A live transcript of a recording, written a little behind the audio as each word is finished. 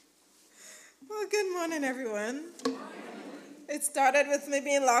Well, good morning, everyone. It started with me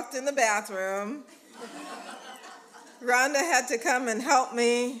being locked in the bathroom. Rhonda had to come and help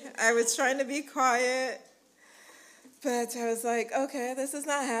me. I was trying to be quiet, but I was like, okay, this is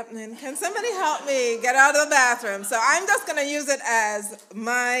not happening. Can somebody help me get out of the bathroom? So I'm just going to use it as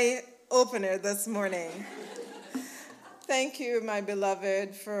my opener this morning. Thank you, my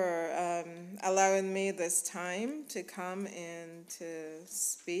beloved, for allowing me this time to come and to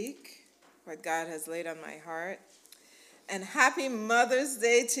speak what God has laid on my heart. And happy Mother's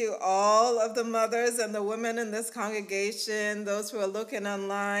Day to all of the mothers and the women in this congregation, those who are looking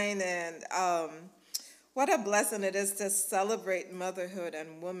online. And what a blessing it is to celebrate motherhood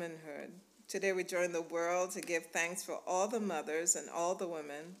and womanhood. Today we join the world to give thanks for all the mothers and all the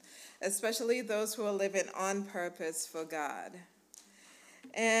women, especially those who are living on purpose for God.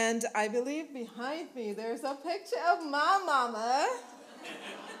 And I believe behind me there's a picture of my mama.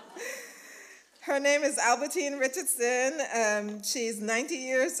 Her name is Albertine Richardson. She's 90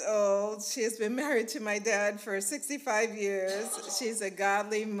 years old. She has been married to my dad for 65 years. She's a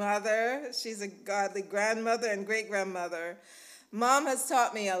godly mother. She's a godly grandmother and great-grandmother. Mom has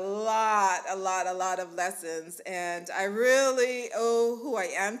taught me a lot of lessons, and I really owe who I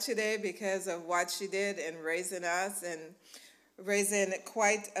am today because of what she did in raising us and raising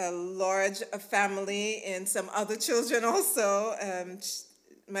quite a large family and some other children also.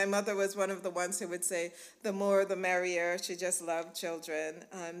 My mother was one of the ones who would say, the more the merrier. She just loved children.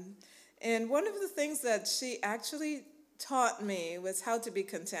 And one of the things that she actually taught me was how to be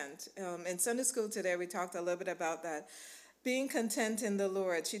content. In Sunday school today, we talked a little bit about that. Being content in the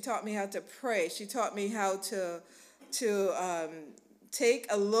Lord. She taught me how to pray. She taught me how to take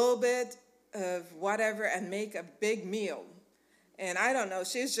a little bit of whatever and make a big meal. And I don't know,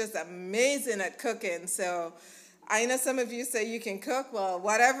 she's just amazing at cooking. So I know some of you say you can cook. Well,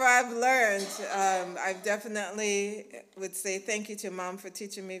 whatever I've learned, I definitely would say thank you to Mom for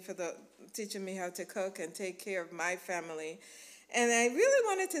teaching me how to cook and take care of my family. And I really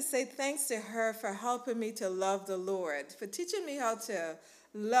wanted to say thanks to her for helping me to love the Lord, for teaching me how to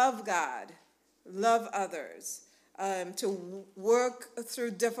love God, love others, to work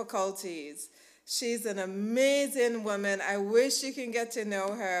through difficulties. She's an amazing woman. I wish you can get to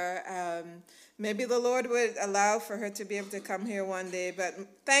know her. Maybe the Lord would allow for her to be able to come here one day. But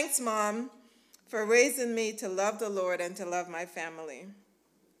thanks, Mom, for raising me to love the Lord and to love my family.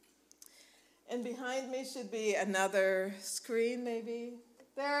 And behind me should be another screen, maybe.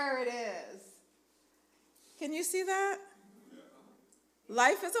 There it is. Can you see that?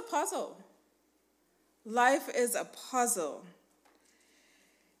 Life is a puzzle. Life is a puzzle.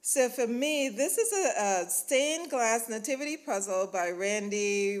 So for me, this is a stained glass nativity puzzle by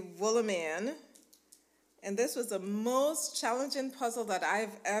Randy Woolman. And this was the most challenging puzzle that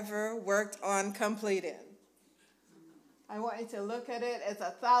I've ever worked on completing. I want you to look at it. It's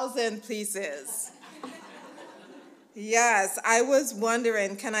 1,000 pieces. Yes, I was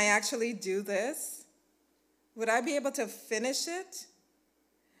wondering, can I actually do this? Would I be able to finish it?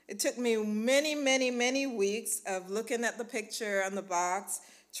 It took me many weeks of looking at the picture on the box,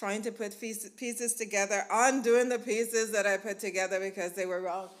 trying to put pieces together, undoing the pieces that I put together because they were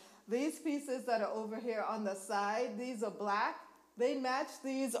wrong. These pieces that are over here on the side, these are black. They match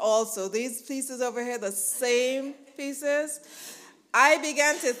these also. These pieces over here, the same pieces. I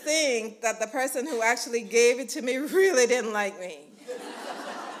began to think that the person who actually gave it to me really didn't like me.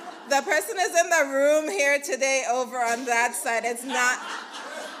 The person is in the room here today over on that side. It's not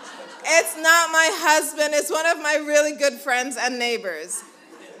my husband. It's one of my really good friends and neighbors.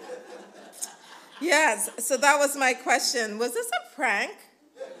 Yes, so that was my question. Was this a prank?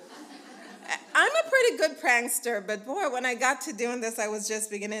 I'm a pretty good prankster, but boy, when I got to doing this, I was just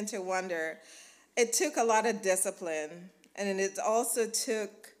beginning to wonder. It took a lot of discipline, and it also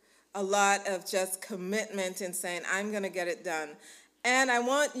took a lot of just commitment in saying, I'm going to get it done. And I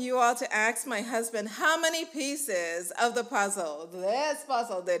want you all to ask my husband, how many pieces of the puzzle, this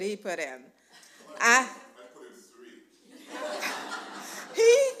puzzle, did he put in? I put in 3.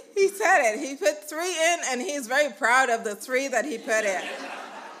 He said it. He put 3 in, and he's very proud of the 3 that he put in.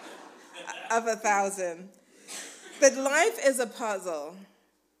 Of 1,000. But life is a puzzle.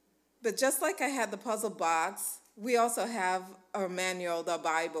 But just like I had the puzzle box, we also have our manual, the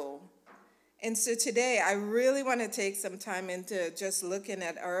Bible. And so today, I really want to take some time into just looking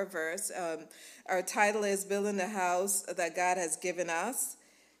at our verse. Our title is Building the House That God Has Given Us.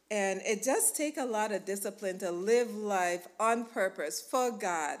 And it does take a lot of discipline to live life on purpose for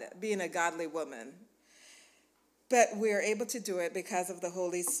God, being a godly woman. But we're able to do it because of the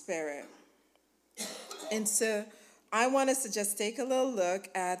Holy Spirit. And so I want us to just take a little look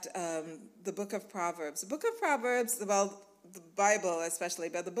at the book of Proverbs. The book of Proverbs, well, the Bible especially,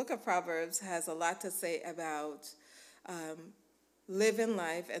 but the book of Proverbs has a lot to say about living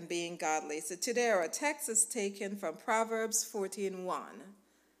life and being godly. So today our text is taken from Proverbs 14:1.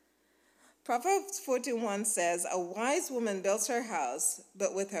 Proverbs 14:1 says, "A wise woman builds her house,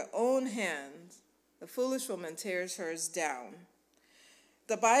 but with her own hand, the foolish woman tears hers down."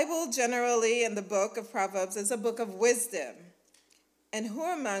 The Bible generally in the book of Proverbs is a book of wisdom. And who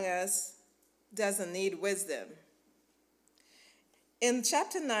among us doesn't need wisdom? In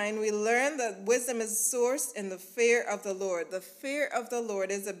chapter 9, we learn that wisdom is sourced in the fear of the Lord. The fear of the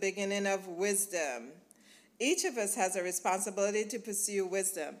Lord is the beginning of wisdom. Each of us has a responsibility to pursue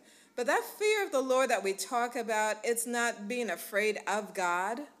wisdom. But that fear of the Lord that we talk about, it's not being afraid of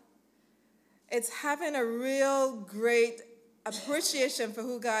God. It's having a real great appreciation for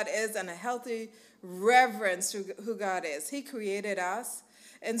who God is and a healthy reverence to who God is. He created us.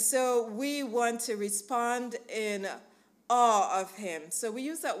 And so we want to respond in awe of him. So we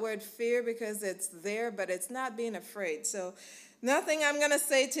use that word fear because it's there, but it's not being afraid. So nothing I'm going to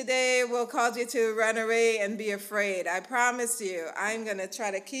say today will cause you to run away and be afraid. I promise you, I'm going to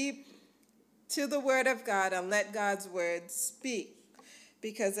try to keep to the word of God and let God's word speak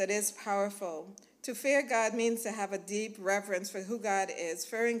because it is powerful. To fear God means to have a deep reverence for who God is.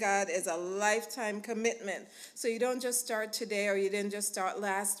 Fearing God is a lifetime commitment. So you don't just start today or you didn't just start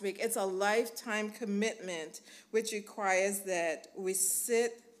last week. It's a lifetime commitment, which requires that we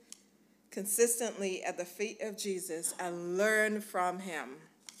sit consistently at the feet of Jesus and learn from him.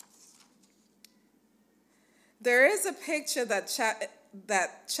 There is a picture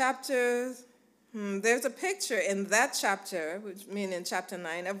there's a picture in that chapter, which means in chapter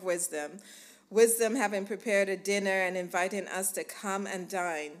 9 of wisdom. Wisdom having prepared a dinner and inviting us to come and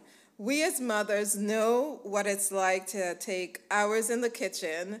dine. We as mothers know what it's like to take hours in the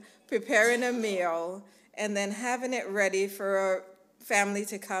kitchen, preparing a meal, and then having it ready for our family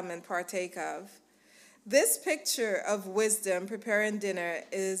to come and partake of. This picture of wisdom preparing dinner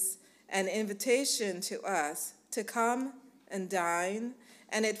is an invitation to us to come and dine,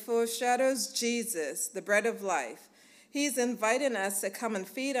 and it foreshadows Jesus, the bread of life. He's inviting us to come and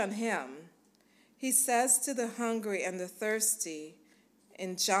feed on him. He says to the hungry and the thirsty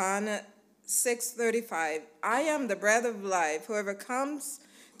in John 6:35, "I am the bread of life. Whoever comes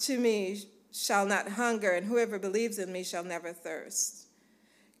to me shall not hunger, and whoever believes in me shall never thirst."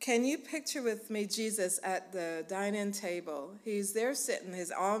 Can you picture with me Jesus at the dining table? He's there sitting,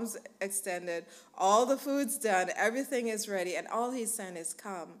 his arms extended, all the food's done, everything is ready, and all he's saying is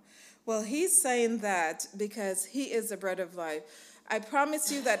come. Well, he's saying that because he is the bread of life. I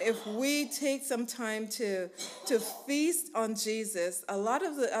promise you that if we take some time to feast on Jesus, a lot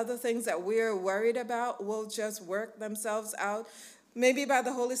of the other things that we're worried about will just work themselves out. Maybe by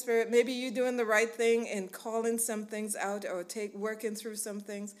the Holy Spirit, maybe you doing the right thing in calling some things out or working through some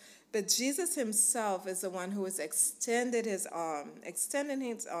things. But Jesus himself is the one who has extending his arm,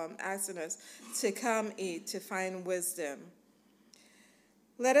 asking us to come eat, to find wisdom.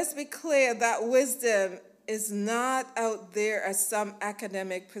 Let us be clear that wisdom is not out there as some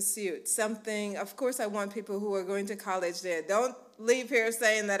academic pursuit. Something, of course, I want people who are going to college there. Don't leave here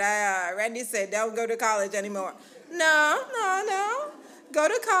saying that Randy said don't go to college anymore. No. Go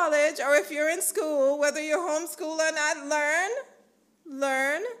to college, or if you're in school, whether you're homeschooled or not,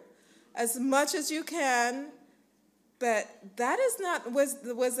 learn as much as you can. But that is not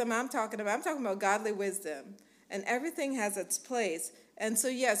the wisdom I'm talking about. I'm talking about godly wisdom. And everything has its place. And so,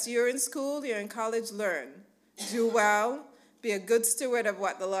 yes, you're in school, you're in college, learn. Do well. Be a good steward of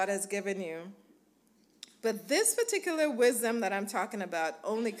what the Lord has given you. But this particular wisdom that I'm talking about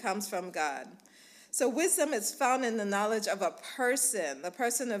only comes from God. So wisdom is found in the knowledge of a person, the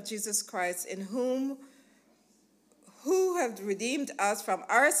person of Jesus Christ, in who have redeemed us from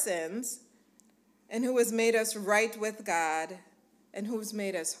our sins, and who has made us right with God, and who has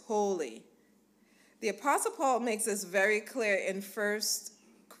made us holy. The Apostle Paul makes this very clear in 1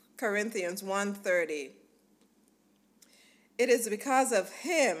 Corinthians 1:30. It is because of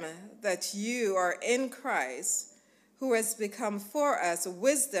him that you are in Christ, who has become for us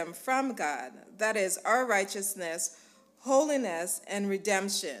wisdom from God. That is our righteousness, holiness, and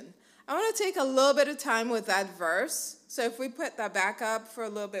redemption. I want to take a little bit of time with that verse. So if we put that back up for a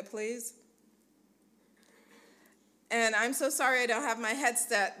little bit, please. And I'm so sorry I don't have my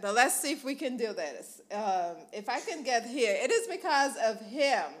headset, but let's see if we can do this. If I can get here, it is because of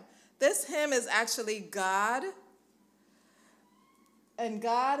him. This him is actually God. And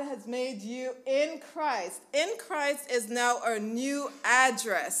God has made you in Christ. In Christ is now our new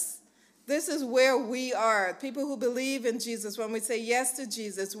address. This is where we are. People who believe in Jesus, when we say yes to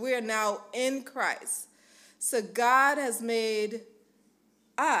Jesus, we are now in Christ. So God has made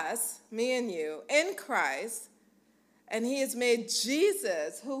us, me and you, in Christ, and he has made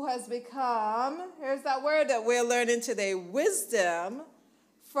Jesus, who has become, here's that word that we're learning today, wisdom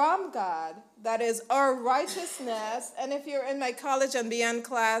from God. That is our righteousness. And if you're in my college and beyond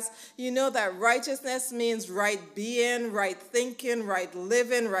class, you know that righteousness means right being, right thinking, right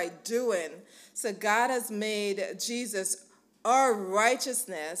living, right doing. So God has made Jesus our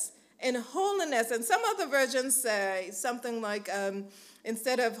righteousness in holiness. And some other versions say something like,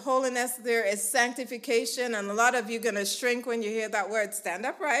 instead of holiness, there is sanctification. And a lot of you are going to shrink when you hear that word. Stand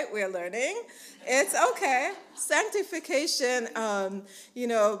up, right? We're learning. It's okay. Sanctification,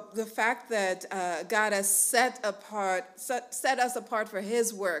 the fact that God has set us apart for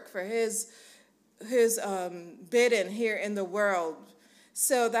his work, for his bidding here in the world.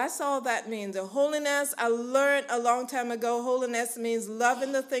 So that's all that means. The holiness, I learned a long time ago, holiness means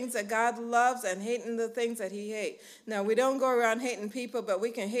loving the things that God loves and hating the things that he hates. Now, we don't go around hating people, but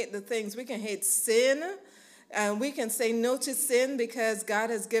we can hate the things. We can hate sin, and we can say no to sin because God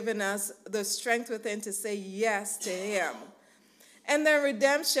has given us the strength within to say yes to him. And then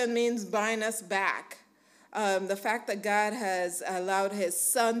redemption means buying us back. The fact that God has allowed his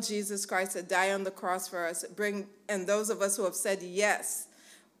son, Jesus Christ, to die on the cross for us, and those of us who have said yes,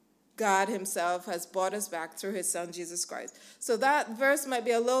 God himself has bought us back through his son, Jesus Christ. So that verse might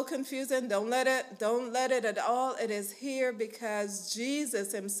be a little confusing. Don't let it at all. It is here because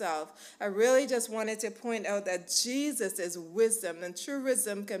Jesus himself, I really just wanted to point out that Jesus is wisdom, and true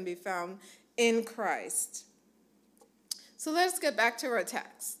wisdom can be found in Christ. So let's get back to our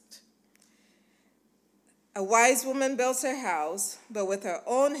text. A wise woman builds her house, but with her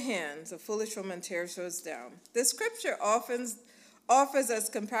own hands, a foolish woman tears hers down. The scripture offers us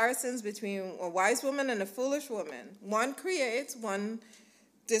comparisons between a wise woman and a foolish woman. One creates, one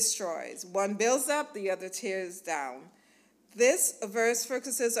destroys. One builds up, the other tears down. This verse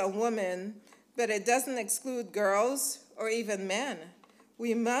focuses on women, but it doesn't exclude girls or even men.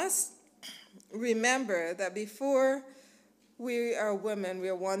 We must remember that before we are women,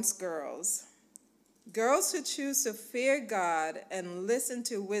 we were once girls. Girls who choose to fear God and listen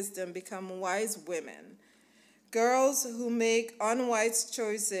to wisdom become wise women. Girls who make unwise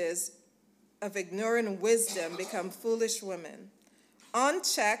choices of ignoring wisdom become foolish women.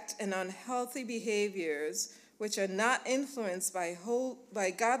 Unchecked and unhealthy behaviors, which are not influenced by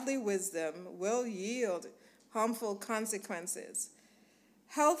godly wisdom, will yield harmful consequences.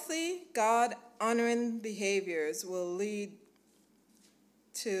 Healthy, God-honoring behaviors will lead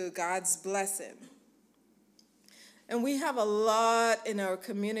to God's blessing. And we have a lot in our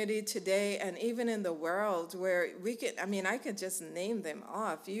community today and even in the world where I could just name them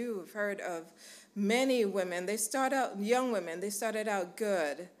off. You've heard of many women. Young women, they started out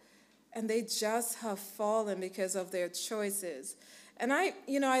good, and they just have fallen because of their choices. And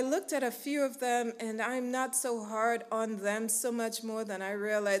I looked at a few of them, and I'm not so hard on them so much more than I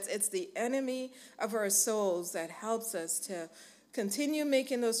realize it's the enemy of our souls that helps us to continue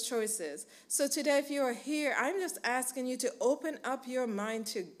making those choices. So today, if you are here, I'm just asking you to open up your mind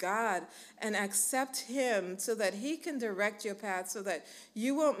to God and accept him so that he can direct your path, so that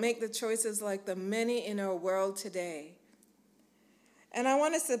you won't make the choices like the many in our world today. And I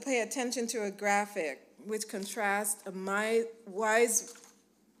want us to pay attention to a graphic which contrasts a wise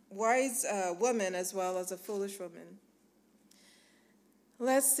woman as well as a foolish woman.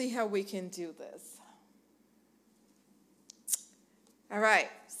 Let's see how we can do this. All right,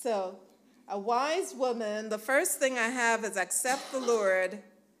 so a wise woman, the first thing I have is accept the Lord.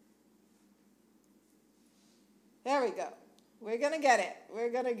 There we go. We're going to get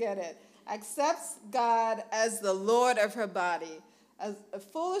it. Accepts God as the Lord of her body. As a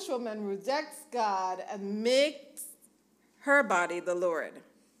foolish woman rejects God and makes her body the Lord.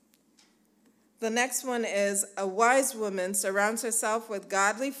 The next one is a wise woman surrounds herself with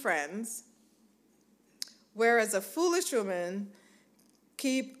godly friends, whereas a foolish woman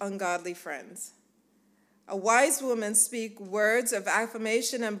keep ungodly friends. A wise woman speaks words of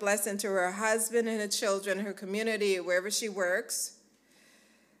affirmation and blessing to her husband and her children, her community, wherever she works.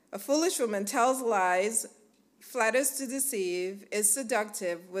 A foolish woman tells lies, flatters to deceive, is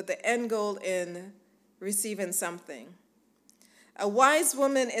seductive with the end goal in receiving something. A wise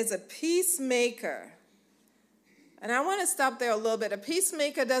woman is a peacemaker. And I want to stop there a little bit. A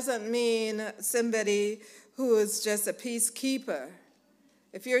peacemaker doesn't mean somebody who is just a peacekeeper.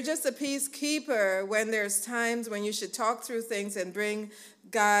 If you're just a peacekeeper, when there's times when you should talk through things and bring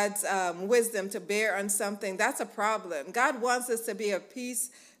God's wisdom to bear on something, that's a problem. God wants us to be a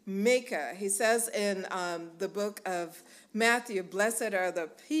peacemaker. He says in the book of Matthew, blessed are the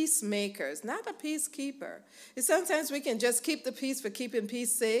peacemakers, not a peacekeeper. And sometimes we can just keep the peace for keeping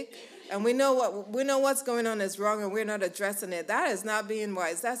peace sake, and we know what's going on is wrong, and we're not addressing it. That is not being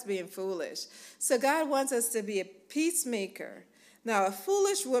wise. That's being foolish. So God wants us to be a peacemaker. Now, a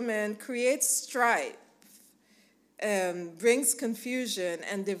foolish woman creates strife, brings confusion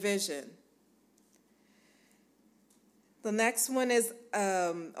and division. The next one is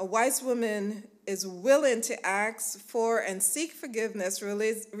a wise woman is willing to ask for and seek forgiveness,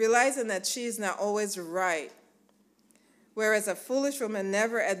 realizing that she is not always right. Whereas a foolish woman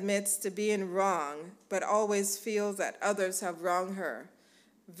never admits to being wrong, but always feels that others have wronged her.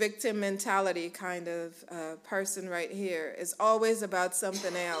 Victim mentality kind of person right here is always about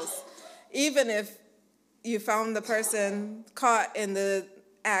something else. Even if you found the person caught in the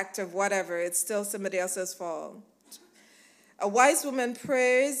act of whatever, it's still somebody else's fault. A wise woman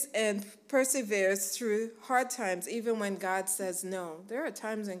prays and perseveres through hard times, even when God says no. There are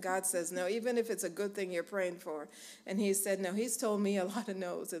times when God says no, even if it's a good thing you're praying for. And he said no. He's told me a lot of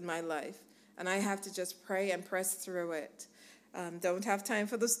no's in my life, and I have to just pray and press through it. Don't have time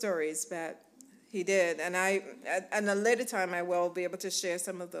for the stories, but he did. And at a later time, I will be able to share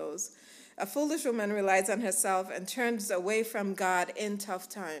some of those. A foolish woman relies on herself and turns away from God in tough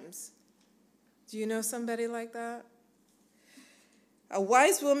times. Do you know somebody like that? A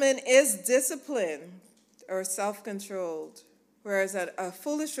wise woman is disciplined or self-controlled, whereas a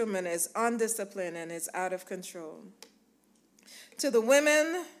foolish woman is undisciplined and is out of control. To the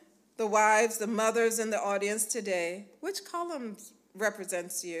women, the wives, the mothers in the audience today, which column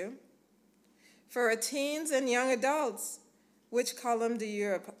represents you? For our teens and young adults, which column do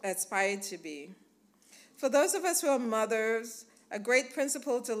you aspire to be? For those of us who are mothers, a great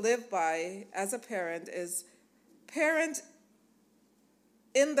principle to live by as a parent is parent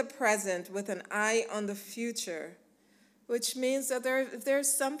in the present with an eye on the future, which means that if there's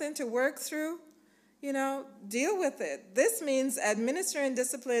something to work through, deal with it. This means administering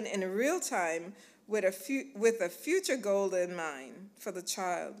discipline in real time with a future goal in mind for the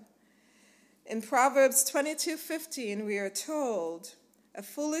child. In Proverbs 22:15, we are told,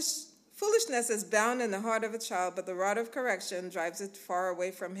 foolishness is bound in the heart of a child, but the rod of correction drives it far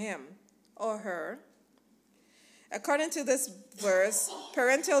away from him or her. According to this verse,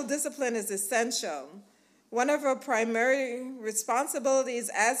 parental discipline is essential. One of our primary responsibilities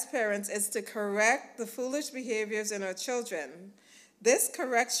as parents is to correct the foolish behaviors in our children. This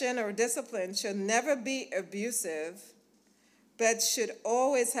correction or discipline should never be abusive, but should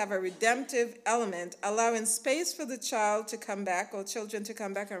always have a redemptive element, allowing space for the child to come back or children to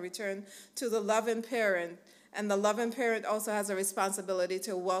come back and return to the loving parent. And the loving parent also has a responsibility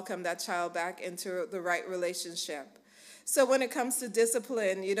to welcome that child back into the right relationship. So when it comes to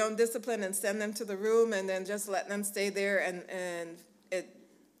discipline, you don't discipline and send them to the room and then just let them stay there and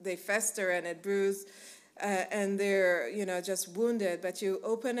they fester and it bruise and they're just wounded. But you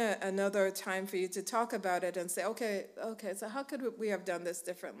open another time for you to talk about it and say, okay, so how could we have done this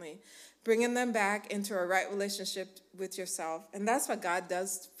differently? Bringing them back into a right relationship with yourself. And that's what God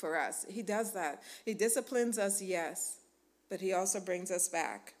does for us. He does that. He disciplines us, yes, but he also brings us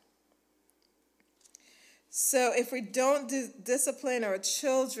back. So if we don't discipline our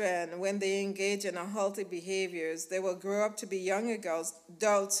children when they engage in unhealthy behaviors, they will grow up to be young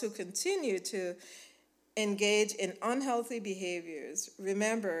adults who continue to engage in unhealthy behaviors.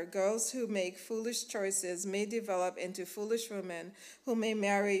 Remember, girls who make foolish choices may develop into foolish women who may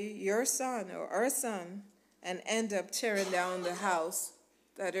marry your son or our son and end up tearing down the house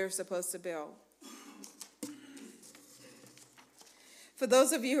that they're supposed to build. For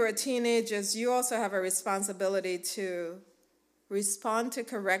those of you who are teenagers, you also have a responsibility to respond to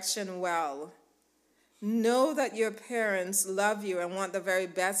correction well. Know that your parents love you and want the very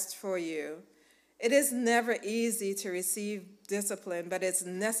best for you. It is never easy to receive discipline, but it's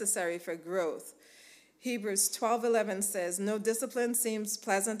necessary for growth. Hebrews 12:11 says, "No discipline seems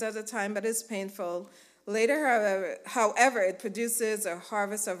pleasant at the time, but is painful. Later, however, it produces a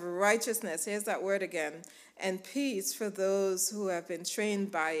harvest of righteousness," here's that word again, "and peace for those who have been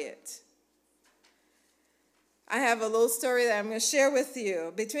trained by it." I have a little story that I'm going to share with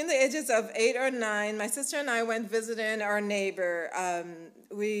you. Between the ages of 8 or 9, my sister and I went visiting our neighbor.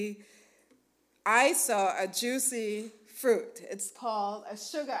 I saw a juicy fruit. It's called a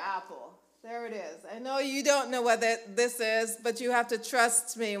sugar apple. There it is. I know you don't know what this is, but you have to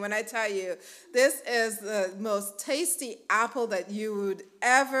trust me when I tell you. This is the most tasty apple that you would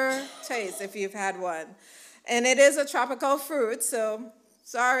ever taste if you've had one. And it is a tropical fruit, so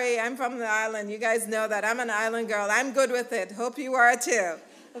sorry, I'm from the island. You guys know that. I'm an island girl. I'm good with it. Hope you are too.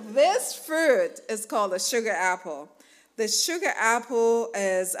 This fruit is called a sugar apple. The sugar apple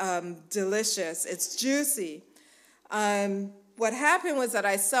is delicious. It's juicy. What happened was that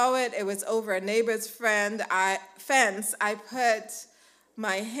I saw it. It was over a neighbor's fence. I put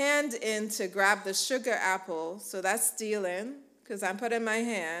my hand in to grab the sugar apple. So that's stealing, because I'm putting my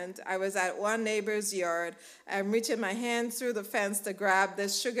hand. I was at one neighbor's yard. I'm reaching my hand through the fence to grab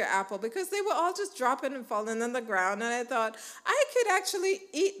this sugar apple because they were all just dropping and falling on the ground. And I thought, I could actually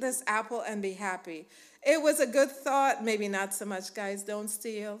eat this apple and be happy. It was a good thought. Maybe not so much, guys. Don't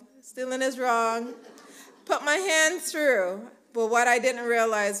steal. Stealing is wrong. Put my hand through. But what I didn't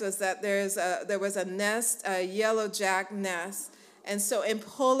realize was that there was a nest, a yellow jack nest. And so in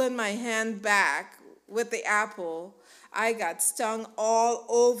pulling my hand back with the apple, I got stung all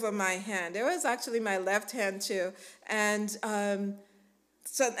over my hand. It was actually my left hand too. And the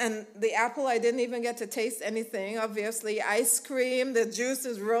apple, I didn't even get to taste anything, obviously. I screamed. The juice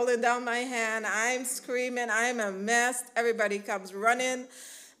is rolling down my hand. I'm screaming. I'm a mess. Everybody comes running.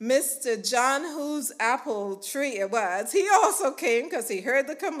 Mr. John, whose apple tree it was, he also came because he heard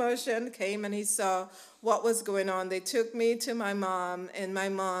the commotion, came and he saw what was going on. They took me to my mom, and my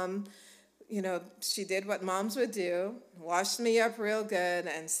mom, she did what moms would do, washed me up real good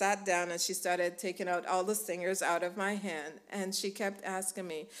and sat down, and she started taking out all the stingers out of my hand. And she kept asking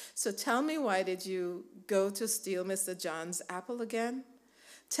me, so tell me, why did you go to steal Mr. John's apple again?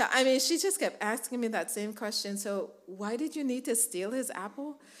 She just kept asking me that same question. So why did you need to steal his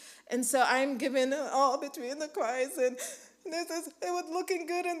apple? And so I'm giving all between the cries, and it was looking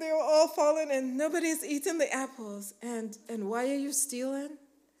good, and they were all falling, and nobody's eating the apples. And why are you stealing?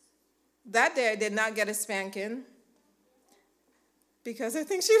 That day I did not get a spanking because I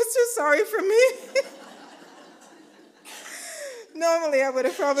think she was too sorry for me. Normally I would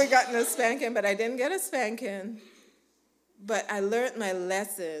have probably gotten a spanking, but I didn't get a spanking. But I learned my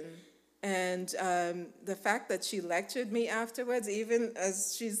lesson, and the fact that she lectured me afterwards, even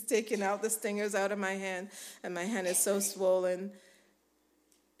as she's taking out the stingers out of my hand, and my hand is so swollen,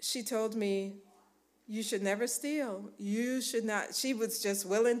 she told me, you should never steal. You should not. She was just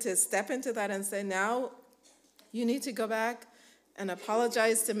willing to step into that and say, now you need to go back and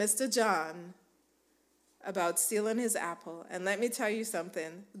apologize to Mr. John about stealing his apple. And let me tell you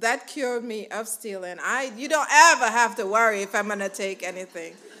something. That cured me of stealing. You don't ever have to worry if I'm going to take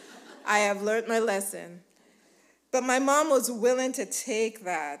anything. I have learned my lesson. But my mom was willing to take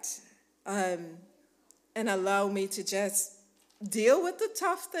that and allow me to just deal with the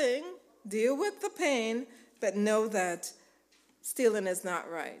tough thing, deal with the pain, but know that stealing is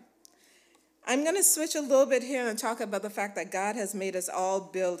not right. I'm going to switch a little bit here and talk about the fact that God has made us all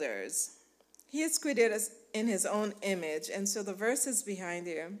builders. He has created us in his own image. And so the verses behind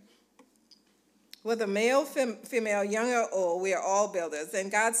here, whether male, female, young or old, we are all builders. And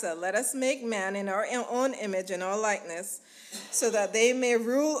God said, let us make man in our own image and our likeness, so that they may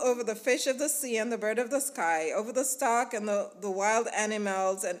rule over the fish of the sea and the bird of the sky, over the stock and the wild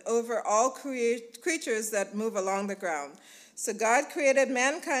animals, and over all creatures that move along the ground. So God created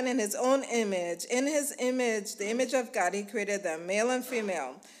mankind in his own image. In his image, the image of God, he created them, male and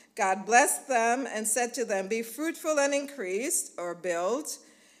female. God blessed them and said to them, be fruitful and increase, or build,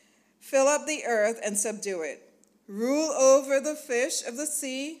 fill up the earth and subdue it. Rule over the fish of the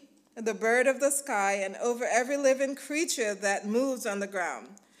sea, and the bird of the sky, and over every living creature that moves on the ground.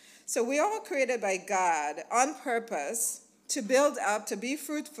 So we are all created by God on purpose to build up, to be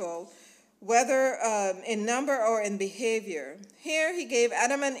fruitful, whether in number or in behavior. Here he gave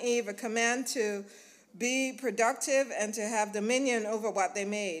Adam and Eve a command to be productive and to have dominion over what they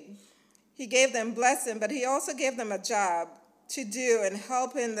made. He gave them blessing, but he also gave them a job to do and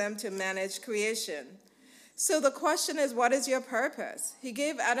helping them to manage creation. So the question is, what is your purpose? He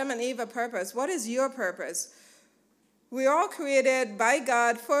gave Adam and Eve a purpose. What is your purpose? We are all created by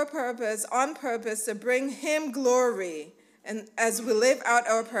God for a purpose, on purpose, to bring him glory. And as we live out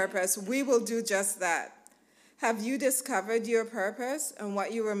our purpose, we will do just that. Have you discovered your purpose and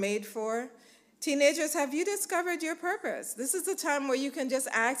what you were made for? Teenagers, have you discovered your purpose? This is the time where you can just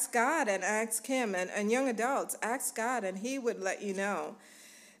ask God and ask him. And young adults, ask God and he would let you know.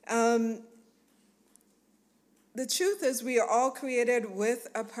 The truth is we are all created with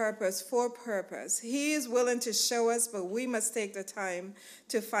a purpose, for purpose. He is willing to show us, but we must take the time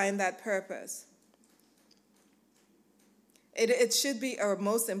to find that purpose. It should be our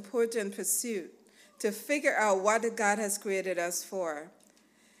most important pursuit, to figure out what God has created us for.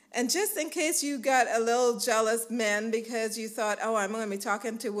 And just in case you got a little jealous, men, because you thought, oh, I'm going to be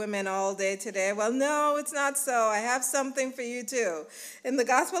talking to women all day today. Well, no, it's not so. I have something for you too. In the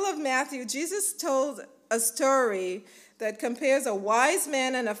Gospel of Matthew, Jesus told a story that compares a wise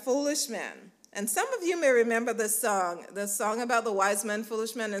man and a foolish man. And some of you may remember the song about the wise man,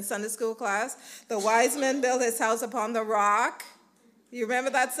 foolish man in Sunday school class. The wise man built his house upon the rock. You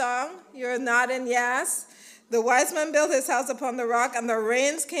remember that song? You're nodding yes. The wise man built his house upon the rock, and the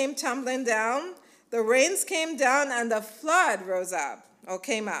rains came tumbling down. The rains came down, and the flood rose up, or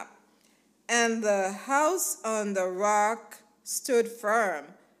came up. And the house on the rock stood firm.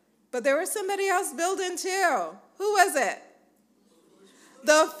 But there was somebody else building too. Who was it?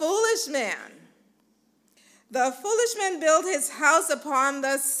 The foolish man. The foolish man built his house upon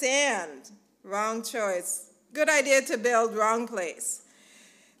the sand. Wrong choice. Good idea to build, wrong place.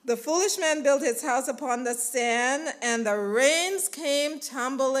 The foolish man built his house upon the sand, and the rains came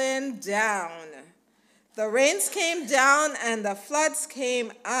tumbling down. The rains came down, and the floods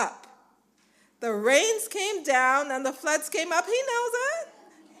came up. The rains came down, and the floods came up. He knows it.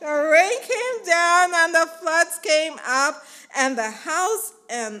 The rain came down, and the floods came up, and the house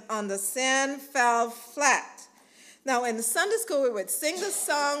on the sand fell flat. Now, in Sunday school, we would sing the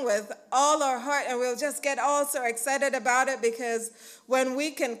song with all our heart, and we'll just get all so excited about it, because when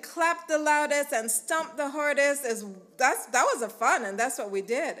we can clap the loudest and stomp the hardest, that was a fun, and that's what we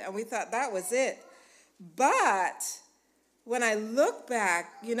did, and we thought that was it. But when I look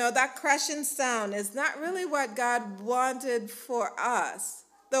back, that crashing sound is not really what God wanted for us,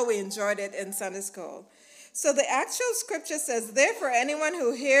 though we enjoyed it in Sunday school. So the actual scripture says, therefore, anyone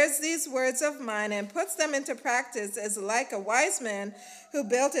who hears these words of mine and puts them into practice is like a wise man who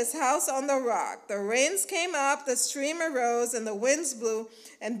built his house on the rock. The rains came up, the stream arose, and the winds blew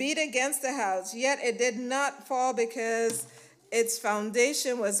and beat against the house. Yet it did not fall because its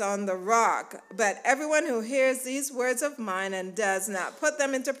foundation was on the rock. But everyone who hears these words of mine and does not put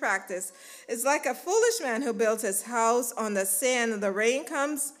them into practice is like a foolish man who built his house on the sand. The rain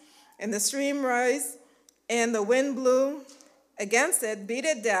comes and the stream rose, and the wind blew against it, beat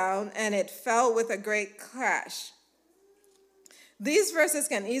it down, and it fell with a great crash. These verses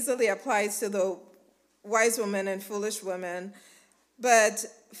can easily apply to the wise woman and foolish woman, but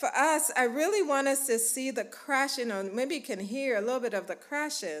for us, I really want us to see the crashing, or maybe you can hear a little bit of the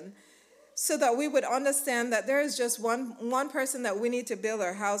crashing, so that we would understand that there is just one person that we need to build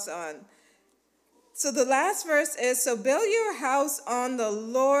our house on. So the last verse is, so build your house on the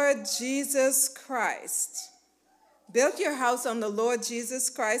Lord Jesus Christ. Build your house on the Lord Jesus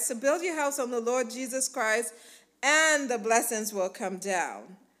Christ. So build your house on the Lord Jesus Christ, and the blessings will come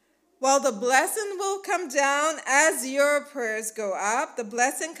down. Well, the blessing will come down as your prayers go up. The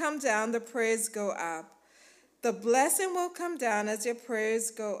blessing come down, the prayers go up. The blessing will come down as your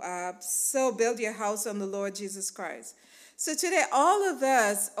prayers go up. So build your house on the Lord Jesus Christ. So today, all of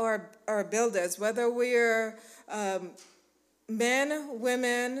us are builders, whether we're men,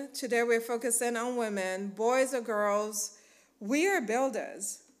 women. Today we're focusing on women, boys or girls. We are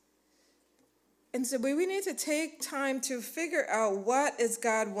builders. And so we need to take time to figure out what is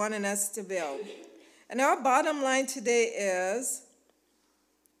God wanting us to build. And our bottom line today is,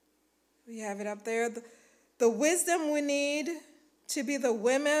 we have it up there, the wisdom we need to be a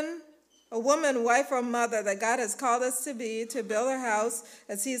woman, wife, or mother that God has called us to be, to build a house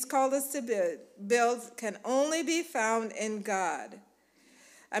as he's called us to build, can only be found in God.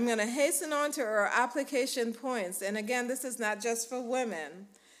 I'm going to hasten on to our application points. And again, this is not just for women.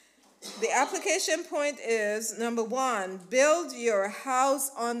 The application point is, number 1, build your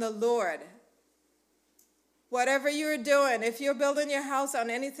house on the Lord. Whatever you're doing, if you're building your house on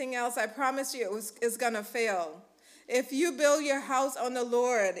anything else, I promise you it's going to fail. If you build your house on the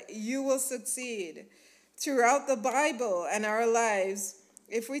Lord, you will succeed. Throughout the Bible and our lives,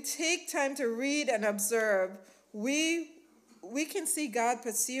 if we take time to read and observe, we can see God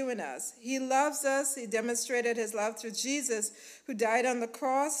pursuing us. He loves us. He demonstrated his love through Jesus, who died on the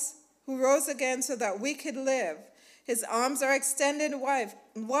cross, who rose again so that we could live. His arms are extended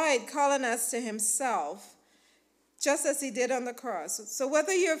wide, calling us to himself, just as he did on the cross. So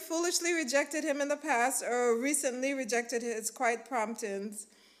whether you have foolishly rejected him in the past or recently rejected his quiet promptings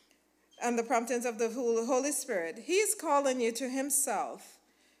and the promptings of the Holy Spirit, he is calling you to himself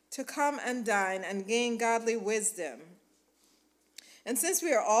to come and dine and gain godly wisdom. And since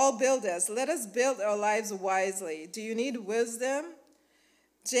we are all builders, let us build our lives wisely. Do you need wisdom?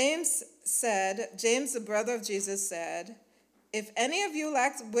 James, the brother of Jesus, said, if any of you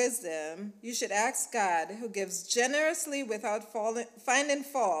lacks wisdom, you should ask God, who gives generously without finding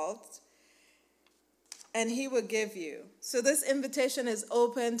fault, and he will give you. So this invitation is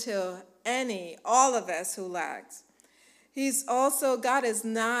open to all of us who lacks. God is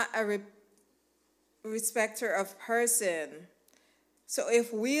not a respecter of person. So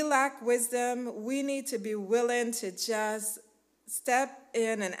if we lack wisdom, we need to be willing to just step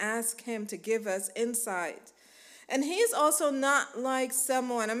in and ask him to give us insight. And he's also not like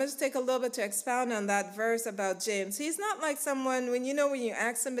someone, I'm going to take a little bit to expound on that verse about James. He's not like someone, when you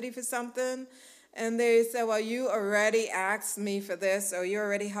ask somebody for something, and they say, well, you already asked me for this, or you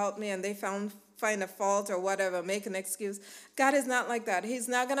already helped me, and they find a fault or whatever, make an excuse. God is not like that. He's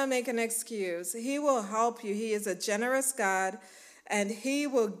not going to make an excuse. He will help you. He is a generous God, and he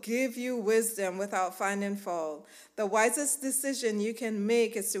will give you wisdom without finding fault. The wisest decision you can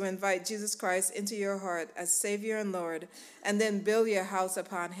make is to invite Jesus Christ into your heart as Savior and Lord, and then build your house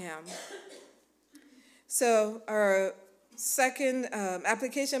upon him. So our second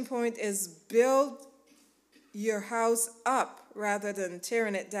application point is build your house up rather than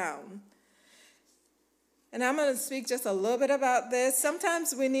tearing it down. And I'm going to speak just a little bit about this.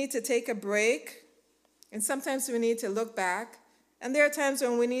 Sometimes we need to take a break, and sometimes we need to look back. And there are times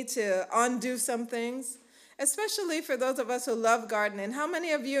when we need to undo some things, especially for those of us who love gardening. How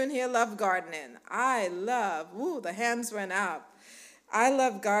many of you in here love gardening? The hands went up. I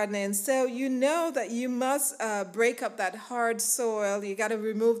love gardening. So you know that you must break up that hard soil. You got to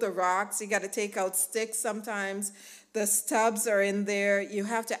remove the rocks. You got to take out sticks sometimes. The stubs are in there. You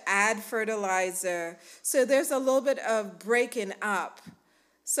have to add fertilizer. So there's a little bit of breaking up.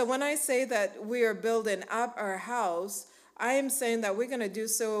 So when I say that we are building up our house, I am saying that we're going to do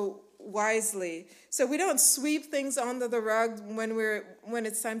so wisely. So we don't sweep things under the rug when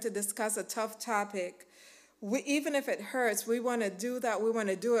it's time to discuss a tough topic. Even if it hurts, we want to do that. We want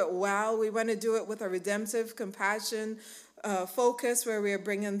to do it well. We want to do it with a redemptive compassion focus where we are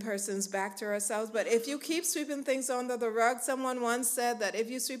bringing persons back to ourselves. But if you keep sweeping things under the rug, someone once said that if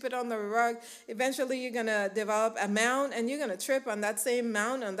you sweep it on the rug, eventually you're going to develop a mound, and you're going to trip on that same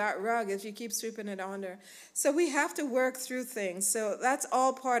mound on that rug if you keep sweeping it under. So we have to work through things. So that's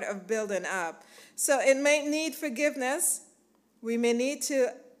all part of building up. So it may need forgiveness. We may need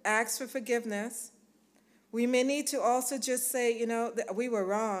to ask for forgiveness. We may need to also just say, that we were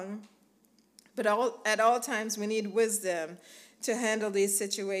wrong. But at all times, we need wisdom to handle these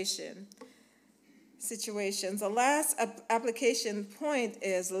situations. The last application point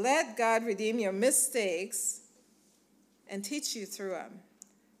is let God redeem your mistakes and teach you through them.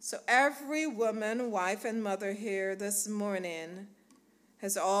 So every woman, wife, and mother here this morning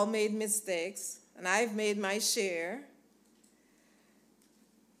has all made mistakes, and I've made my share.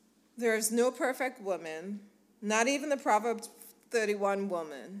 There is no perfect woman, not even the Proverbs 31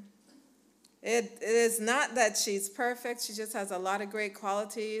 woman. It is not that she's perfect. She just has a lot of great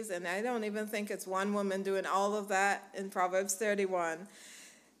qualities, and I don't even think it's one woman doing all of that in Proverbs 31.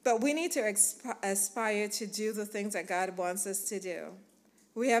 But we need to aspire to do the things that God wants us to do.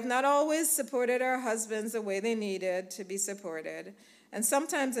 We have not always supported our husbands the way they needed to be supported, and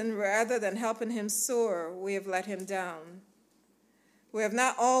sometimes, rather than helping him soar, we have let him down. We have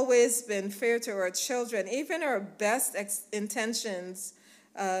not always been fair to our children. Even our best intentions,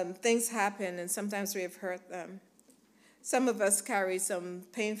 things happen, and sometimes we have hurt them. Some of us carry some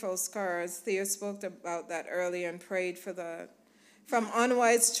painful scars. Theo spoke about that earlier and prayed from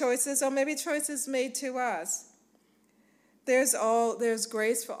unwise choices, or maybe choices made to us. There's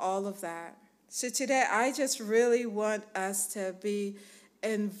grace for all of that. So today, I just really want us to be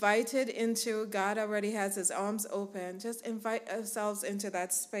invited into, God already has his arms open. Just invite ourselves into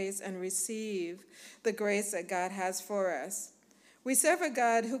that space and receive the grace that God has for us. We serve a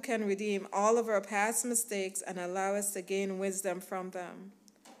God who can redeem all of our past mistakes and allow us to gain wisdom from them.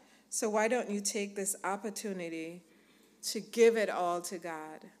 So why don't you take this opportunity to give it all to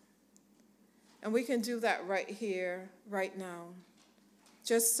God? And we can do that right here, right now.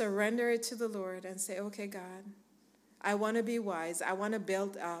 Just surrender it to the Lord and say, okay, God, I want to be wise. I want to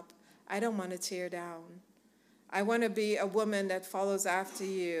build up. I don't want to tear down. I want to be a woman that follows after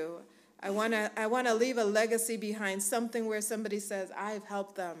you. I want to leave a legacy behind, something where somebody says, I've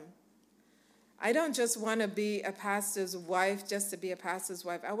helped them. I don't just want to be a pastor's wife just to be a pastor's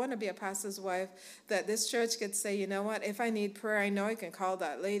wife. I want to be a pastor's wife that this church could say, you know what, if I need prayer, I know I can call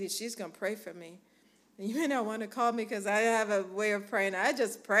that lady. She's going to pray for me. And you may not want to call me because I have a way of praying. I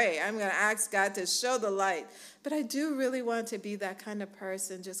just pray. I'm going to ask God to show the light. But I do really want to be that kind of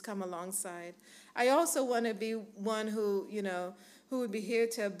person, just come alongside. I also want to be one who would be here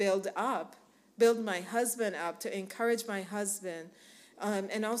to build my husband up, to encourage my husband,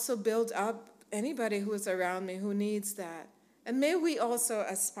 and also build up anybody who is around me who needs that. And may we also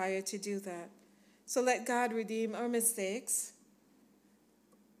aspire to do that. So let God redeem our mistakes,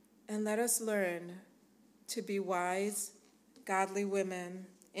 and let us learn to be wise, godly women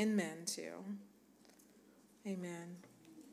in men too. Amen.